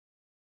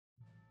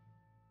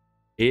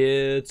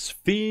It's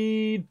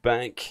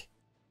Feedback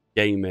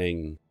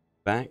Gaming,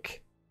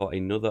 back for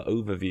another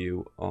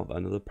overview of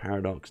another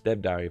Paradox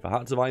Dev Diary for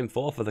Hearts of Iron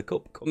 4 for the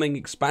upcoming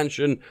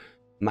expansion,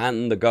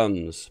 Man the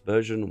Guns,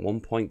 version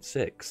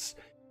 1.6.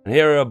 And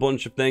here are a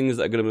bunch of things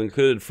that are going to be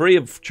included free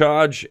of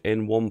charge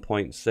in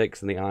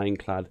 1.6 in the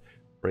Ironclad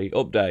free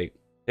update.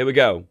 Here we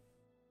go.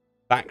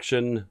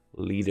 Faction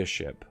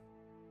leadership.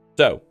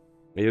 So,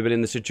 have you been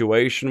in the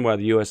situation where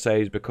the USA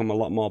has become a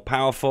lot more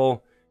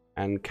powerful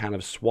and kind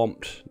of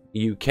swamped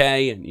UK,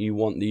 and you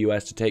want the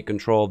US to take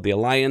control of the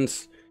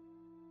alliance?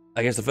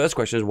 I guess the first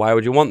question is, why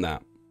would you want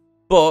that?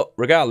 But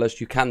regardless,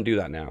 you can do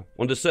that now.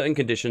 Under certain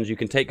conditions, you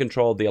can take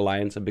control of the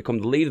alliance and become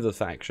the leader of the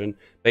faction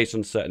based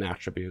on certain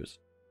attributes.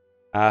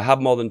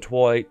 Have more than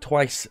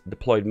twice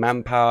deployed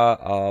manpower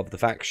of the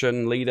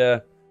faction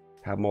leader.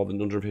 Have more than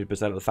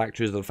 150% of the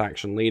factories of the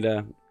faction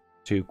leader.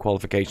 2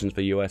 qualifications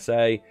for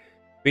USA.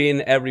 Be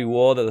in every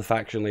war that the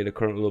faction leader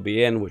currently will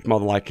be in, which more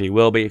than likely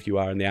will be if you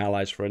are in the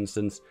Allies, for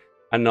instance,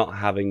 and not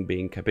having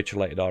been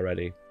capitulated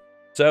already.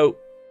 So,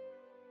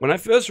 when I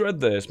first read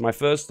this, my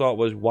first thought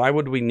was, why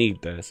would we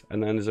need this?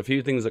 And then there's a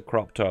few things that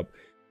cropped up.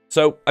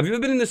 So, have you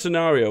ever been in this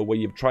scenario where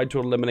you've tried to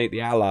eliminate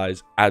the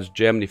Allies, as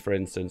Germany, for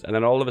instance, and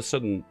then all of a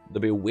sudden,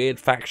 there'll be a weird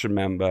faction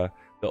member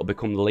that'll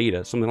become the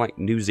leader? Something like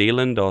New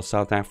Zealand or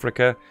South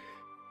Africa.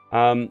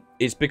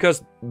 It's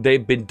because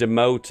they've been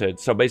demoted.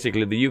 So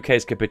basically, the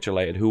UK's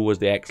capitulated, who was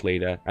the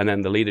ex-leader, and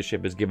then the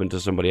leadership is given to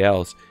somebody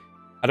else.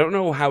 I don't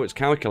know how it's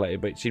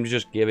calculated, but it seems to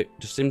just give it,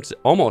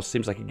 almost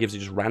seems like it gives it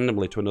just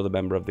randomly to another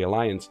member of the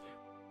alliance.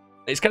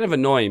 It's kind of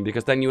annoying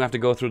because then you have to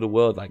go through the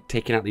world like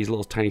taking out these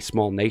little tiny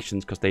small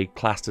nations because they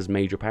classed as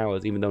major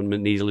powers, even though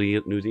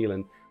New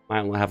Zealand might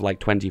only have like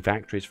 20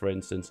 factories, for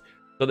instance.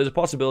 So there's a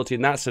possibility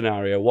in that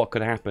scenario. What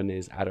could happen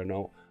is, I don't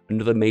know,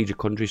 another major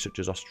country such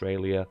as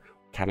Australia,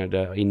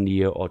 Canada,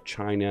 India, or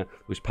China,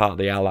 who's part of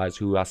the Allies,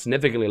 who are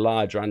significantly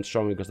larger and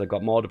stronger because they've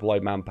got more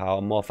deployed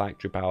manpower, more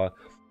factory power.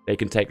 They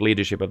can take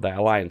leadership of that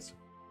alliance.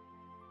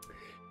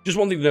 Just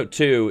one thing to note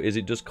too is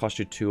it does cost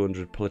you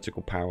 200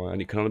 political power, and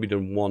it can only be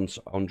done once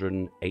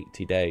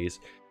 180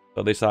 days.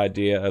 So this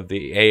idea of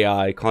the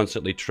AI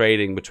constantly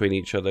trading between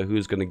each other,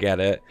 who's going to get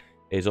it,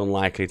 is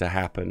unlikely to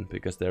happen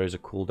because there is a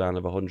cooldown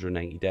of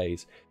 180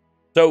 days.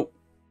 So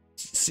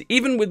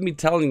even with me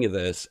telling you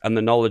this, and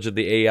the knowledge of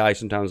the AI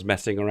sometimes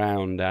messing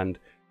around and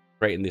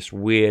creating this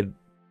weird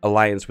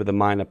alliance with a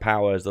minor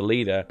power as the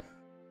leader,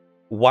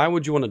 why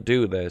would you want to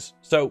do this?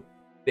 So,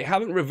 they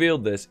haven't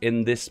revealed this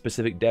in this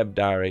specific dev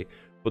diary,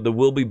 but there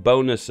will be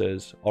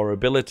bonuses or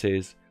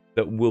abilities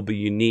that will be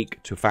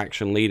unique to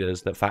faction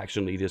leaders that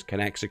faction leaders can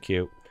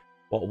execute.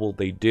 What will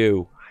they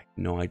do? I have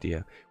no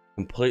idea.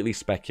 Completely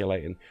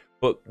speculating.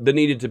 But there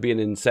needed to be an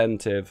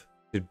incentive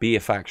to be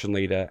a faction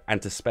leader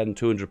and to spend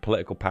 200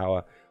 political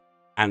power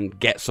and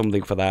get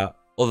something for that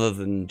other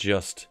than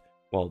just,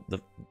 well, the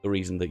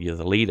reason that you're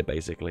the leader,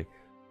 basically.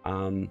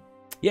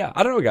 Yeah,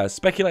 I don't know, guys.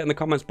 Speculate in the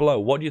comments below.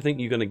 What do you think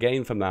you're going to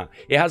gain from that?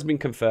 It has been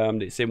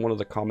confirmed. It's in one of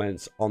the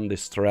comments on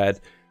this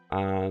thread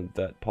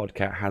that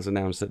Podcat has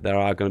announced that there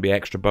are going to be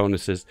extra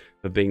bonuses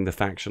for being the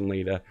faction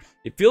leader.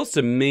 It feels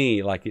to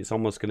me like it's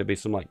almost going to be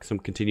some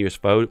continuous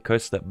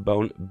focus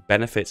that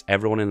benefits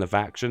everyone in the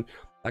faction.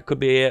 That could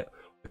be it.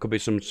 There could be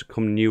some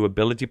new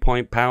ability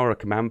point power or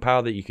command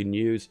power that you can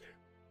use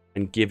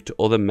and give to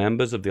other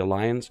members of the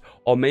alliance.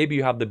 Or maybe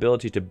you have the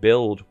ability to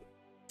build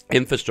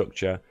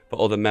infrastructure for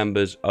other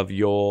members of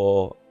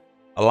your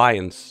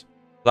alliance.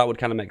 That would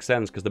kind of make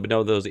sense because there'll be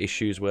no those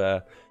issues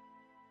where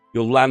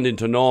you'll land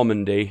into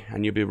Normandy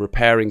and you'll be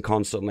repairing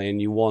constantly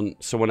and you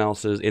want someone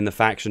else in the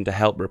faction to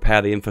help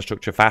repair the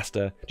infrastructure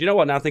faster. Do you know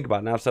what? Now think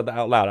about it. Now I've said that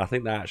out loud. I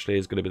think that actually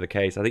is going to be the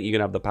case. I think you're going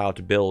to have the power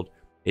to build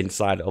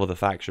inside other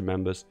faction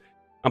members.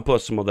 And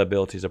plus, some of their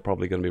abilities are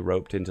probably going to be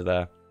roped into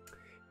there.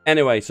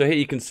 Anyway, so here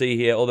you can see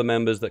here other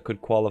members that could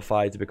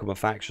qualify to become a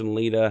faction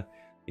leader.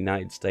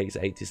 United States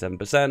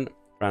 87%,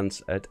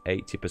 France at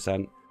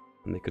 80%,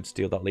 and they could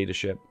steal that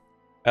leadership.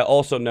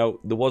 Also note,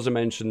 there was a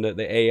mention that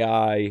the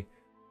AI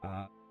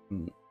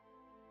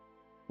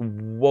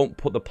won't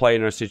put the player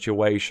in a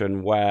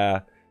situation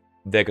where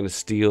they're going to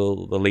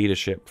steal the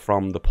leadership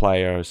from the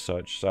player as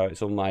such. So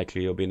it's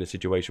unlikely you'll be in a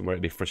situation where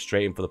it'd be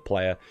frustrating for the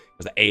player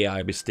because the AI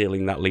will be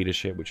stealing that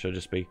leadership, which will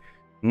just be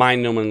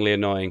mind-numbingly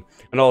annoying.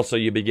 And also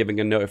you'll be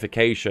giving a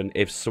notification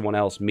if someone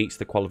else meets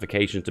the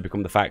qualifications to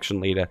become the faction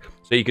leader.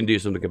 So you can do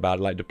something about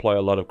it, like deploy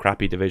a lot of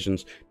crappy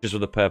divisions just for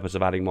the purpose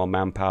of adding more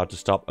manpower to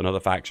stop another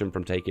faction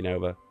from taking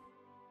over.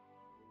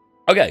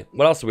 Okay,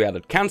 what else have we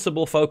added?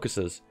 Cancelable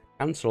focuses.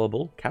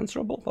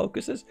 Cancelable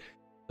focuses?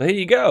 So here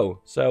you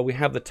go. So we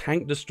have the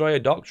Tank Destroyer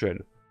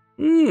Doctrine.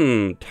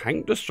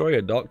 Tank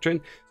Destroyer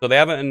Doctrine. So they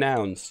haven't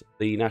announced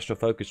the National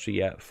Focus Tree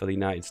yet for the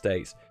United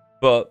States,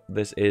 but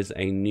this is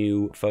a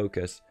new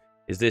focus.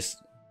 Is this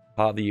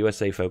part of the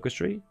USA Focus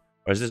Tree?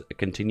 Or is this a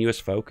continuous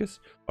focus?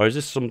 Or is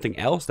this something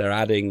else they're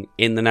adding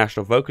in the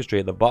National Focus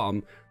Tree at the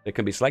bottom that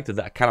can be selected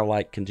that are kind of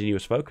like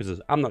continuous focuses?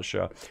 I'm not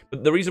sure.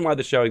 But the reason why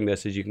they're showing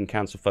this is you can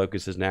cancel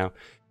focuses now.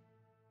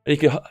 And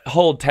you can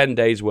hold 10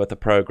 days worth of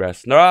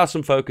progress. And there are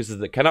some focuses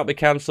that cannot be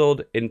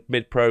cancelled in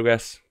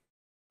mid-progress.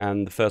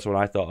 And the first one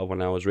I thought of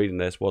when I was reading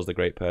this was the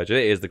Great Purge.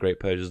 It is the Great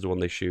Purge, is the one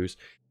they choose.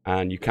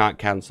 And you can't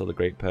cancel the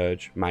Great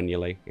Purge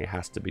manually. It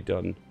has to be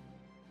done.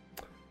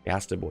 It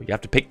has to, well, you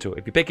have to pick to it.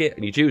 If you pick it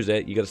and you choose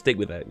it, you got to stick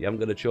with it. You haven't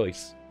got a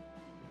choice.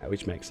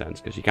 Which makes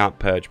sense, because you can't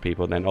purge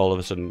people and then all of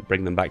a sudden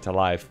bring them back to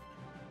life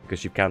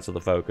because you've cancelled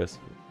the focus.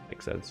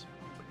 Makes sense.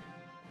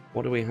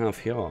 What do we have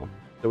here?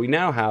 So we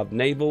now have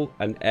naval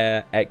and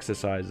air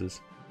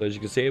exercises. So as you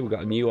can see, we've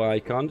got a new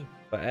icon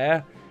for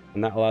air,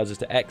 and that allows us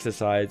to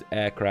exercise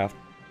aircraft.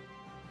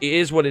 It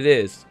is what it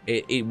is.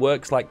 It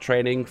works like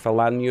training for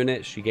land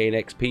units. You gain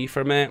XP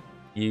from it.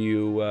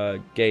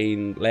 You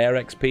gain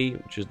layer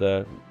XP, which is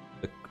the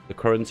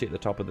currency at the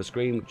top of the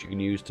screen, which you can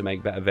use to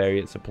make better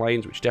variants of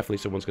planes, which definitely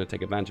someone's going to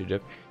take advantage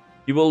of.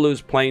 You will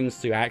lose planes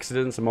to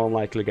accidents and more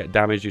likely get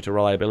damaged due to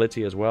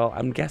reliability as well,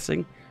 I'm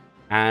guessing.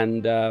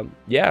 And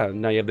yeah,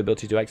 now you have the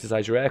ability to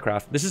exercise your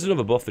aircraft. This is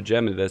another buff for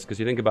Germany, this, because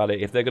you think about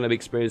it, if they're going to be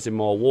experiencing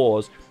more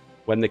wars,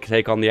 when they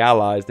take on the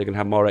Allies, they're going to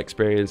have more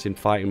experience in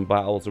fighting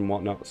battles and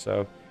whatnot,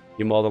 so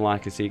you're more than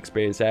likely to see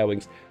experienced air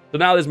wings. So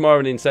now there's more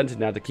of an incentive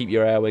now to keep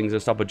your air wings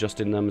and stop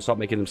adjusting them, stop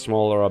making them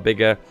smaller or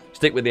bigger.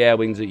 Stick with the air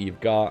wings that you've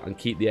got and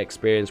keep the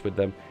experience with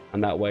them,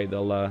 and that way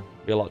they'll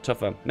be a lot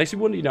tougher. Makes me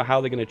wonder, you know, how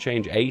they're going to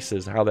change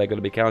aces, how they're going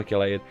to be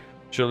calculated.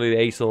 Surely the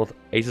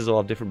aces will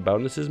have different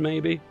bonuses,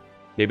 maybe?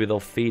 Maybe they'll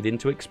feed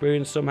into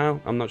experience somehow?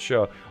 I'm not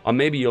sure. Or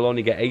maybe you'll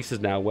only get aces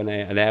now when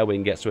an air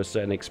wing gets to a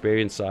certain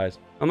experience size.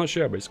 I'm not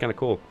sure, but it's kind of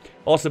cool.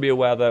 Also be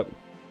aware that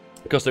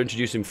because they're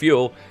introducing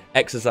fuel,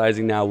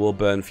 exercising now will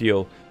burn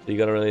fuel. So you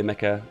got to really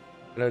make a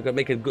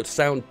good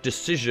sound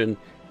decision.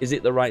 Is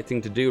it the right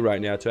thing to do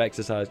right now to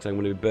exercise? Because I'm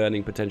going to be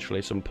burning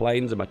potentially some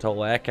planes and my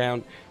total air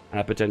count, and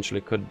I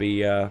potentially could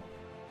be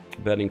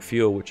burning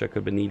fuel, which I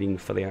could be needing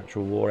for the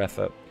actual war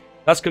effort.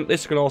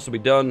 This can also be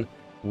done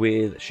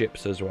with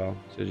ships as well.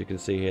 So as you can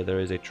see here,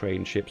 there is a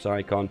train ships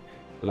icon.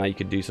 So now you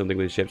can do something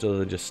with ships other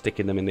than just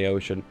sticking them in the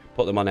ocean,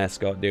 put them on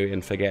escort duty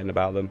and forgetting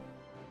about them.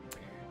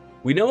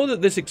 We know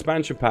that this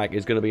expansion pack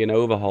is going to be an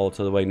overhaul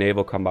to the way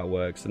naval combat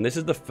works, and this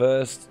is the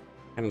first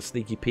kind of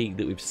sneaky peek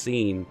that we've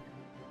seen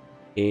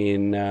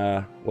in,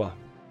 well,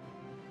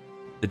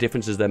 the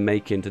differences they're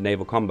making to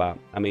naval combat.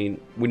 I mean,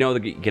 we know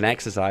that you can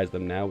exercise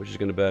them now, which is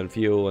going to burn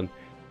fuel and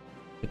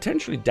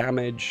potentially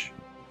damage.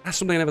 That's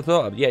something I never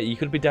thought of. Yeah, you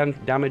could be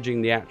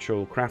damaging the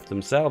actual craft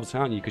themselves,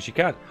 can't you? Because you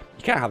can't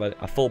have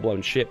a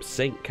full-blown ship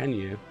sink, can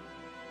you?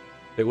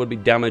 It would be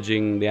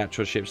damaging the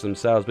actual ships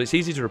themselves, but it's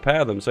easy to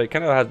repair them, so it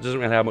kind of doesn't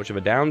really have much of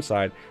a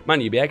downside.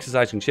 Man, you'd be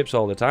exercising ships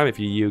all the time if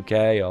you're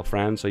UK or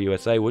France or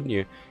USA, wouldn't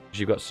you? Because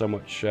you've got so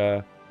much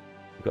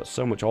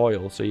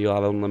oil, so you'll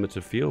have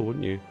unlimited fuel,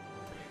 wouldn't you?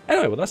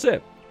 Anyway, well, that's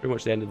it. Pretty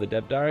much the end of the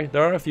dev diary.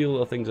 There are a few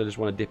little things I just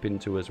want to dip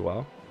into as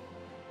well.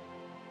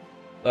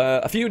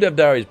 A few dev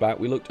diaries back,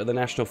 we looked at the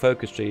national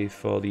focus tree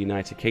for the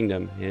United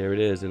Kingdom. Here it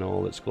is in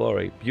all its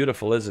glory.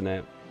 Beautiful, isn't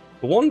it?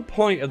 But one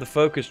point of the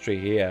focus tree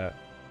here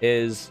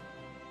is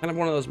kind of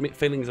one of those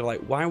feelings of like,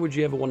 why would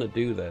you ever want to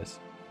do this?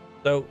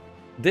 So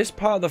this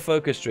part of the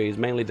focus tree is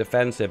mainly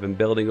defensive and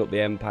building up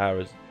the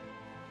empire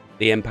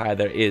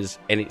there is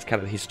in its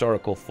kind of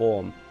historical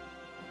form.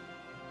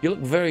 If you look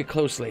very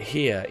closely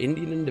here,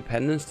 Indian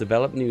independence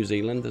developed New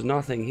Zealand. There's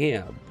nothing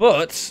here,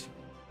 but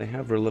they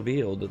have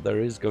revealed that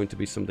there is going to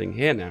be something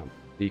here now.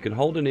 You can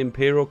hold an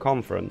imperial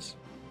conference.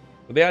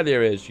 But the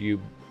idea is you're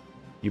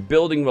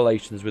building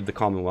relations with the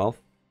Commonwealth.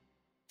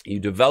 You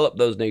develop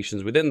those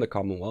nations within the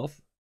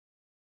Commonwealth.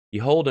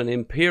 You hold an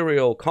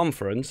imperial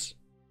conference.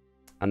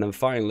 And then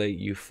finally,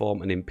 you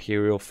form an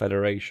imperial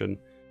federation.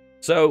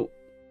 So,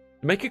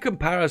 to make a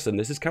comparison,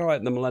 this is kind of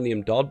like the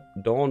Millennium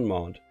Dawn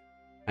mod.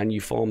 And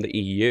you form the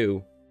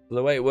EU. So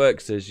the way it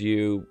works is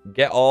you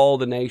get all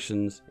the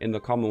nations in the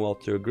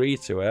Commonwealth to agree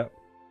to it.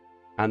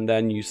 And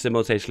then you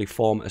simultaneously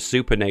form a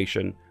super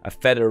nation, a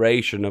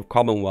federation of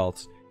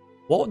commonwealths.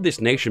 What would this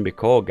nation be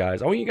called,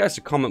 guys? I want you guys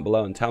to comment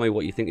below and tell me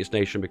what you think this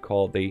nation would be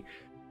called. The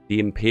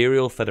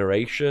Imperial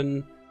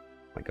Federation?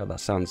 Oh my god, that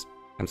sounds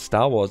kind of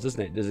Star Wars,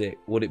 doesn't it?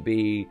 Would it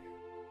be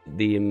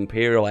the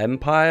Imperial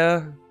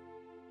Empire?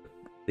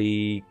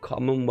 The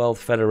Commonwealth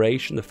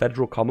Federation? The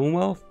Federal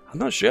Commonwealth? I'm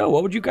not sure.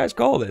 What would you guys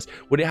call this?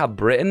 Would it have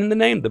Britain in the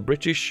name? The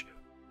British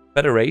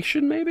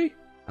Federation, maybe?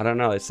 I don't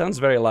know. It sounds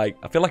very like...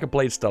 I feel like I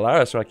played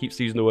Stellaris, so I keep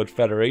using the word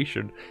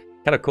Federation.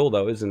 Kind of cool,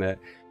 though, isn't it?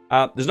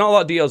 There's not a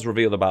lot of details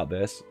revealed about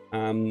this.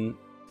 The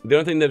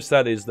only thing they've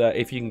said is that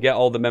if you can get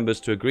all the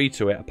members to agree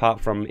to it, apart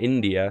from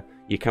India,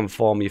 you can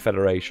form your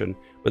federation.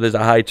 But there's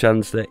a high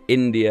chance that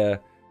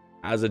India,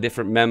 as a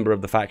different member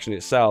of the faction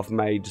itself,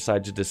 may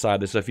decide to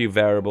decide. There's a few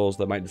variables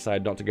that might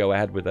decide not to go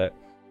ahead with it.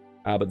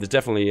 But there's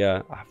definitely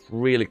a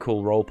really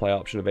cool roleplay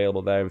option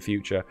available there in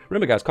future.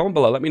 Remember, guys, comment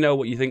below. Let me know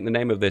what you think the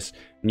name of this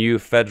new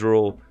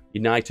federal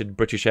united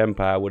British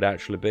Empire would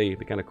actually be. It'd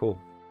be kind of cool.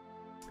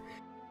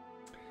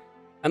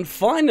 And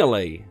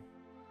finally,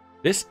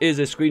 this is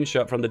a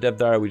screenshot from the dev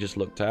diary we just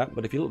looked at.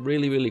 But if you look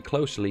really, really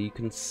closely, you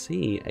can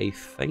see a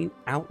faint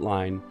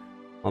outline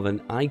of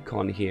an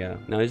icon here.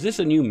 Now, is this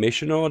a new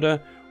mission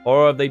order,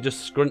 or have they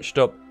just scrunched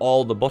up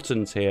all the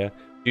buttons here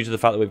due to the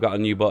fact that we've got a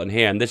new button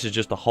here, and this is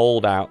just a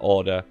holdout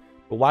order?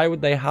 But why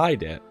would they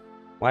hide it?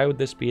 Why would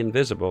this be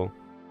invisible?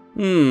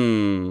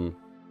 I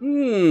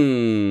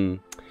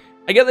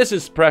get this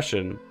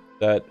impression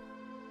that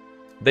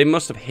they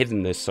must have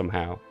hidden this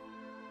somehow,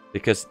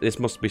 because this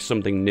must be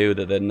something new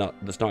that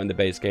that's not in the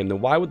base game.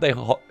 Then why would they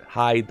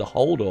hide the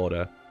hold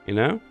order? You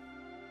know,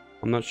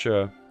 I'm not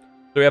sure.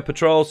 So we have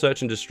patrol,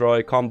 search and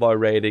destroy, convoy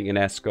raiding, and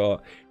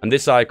escort. And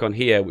this icon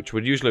here, which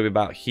would usually be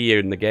about here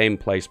in the game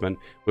placement,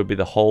 would be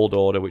the hold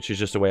order, which is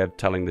just a way of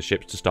telling the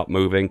ships to stop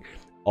moving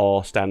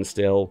or stand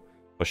still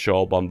for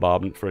shore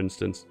bombardment, for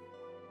instance.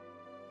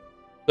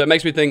 So it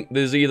makes me think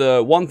there's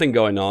either one thing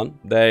going on,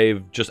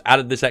 they've just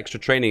added this extra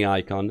training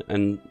icon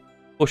and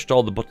pushed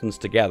all the buttons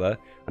together,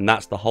 and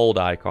that's the hold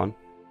icon.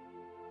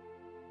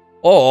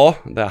 Or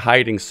they're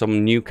hiding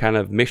some new kind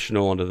of mission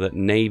order that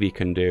Navy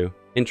can do.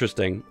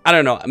 Interesting. I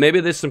don't know.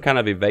 Maybe there's some kind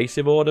of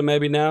evasive order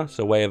maybe now.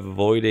 So a way of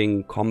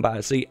avoiding combat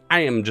at sea.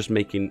 I am just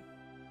making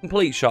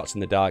complete shots in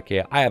the dark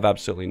here. I have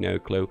absolutely no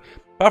clue.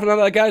 Apart from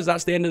that, guys,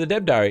 that's the end of the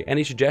Dev Diary.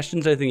 Any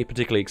suggestions, anything you're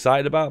particularly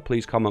excited about,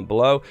 please comment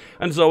below.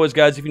 And as always,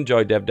 guys, if you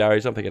enjoyed Dev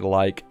Diaries, don't forget to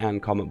like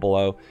and comment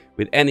below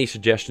with any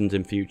suggestions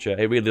in future.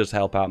 It really does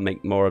help out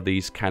make more of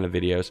these kind of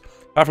videos.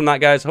 Apart from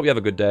that, guys, hope you have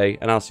a good day,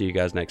 and I'll see you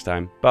guys next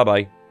time.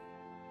 Bye-bye.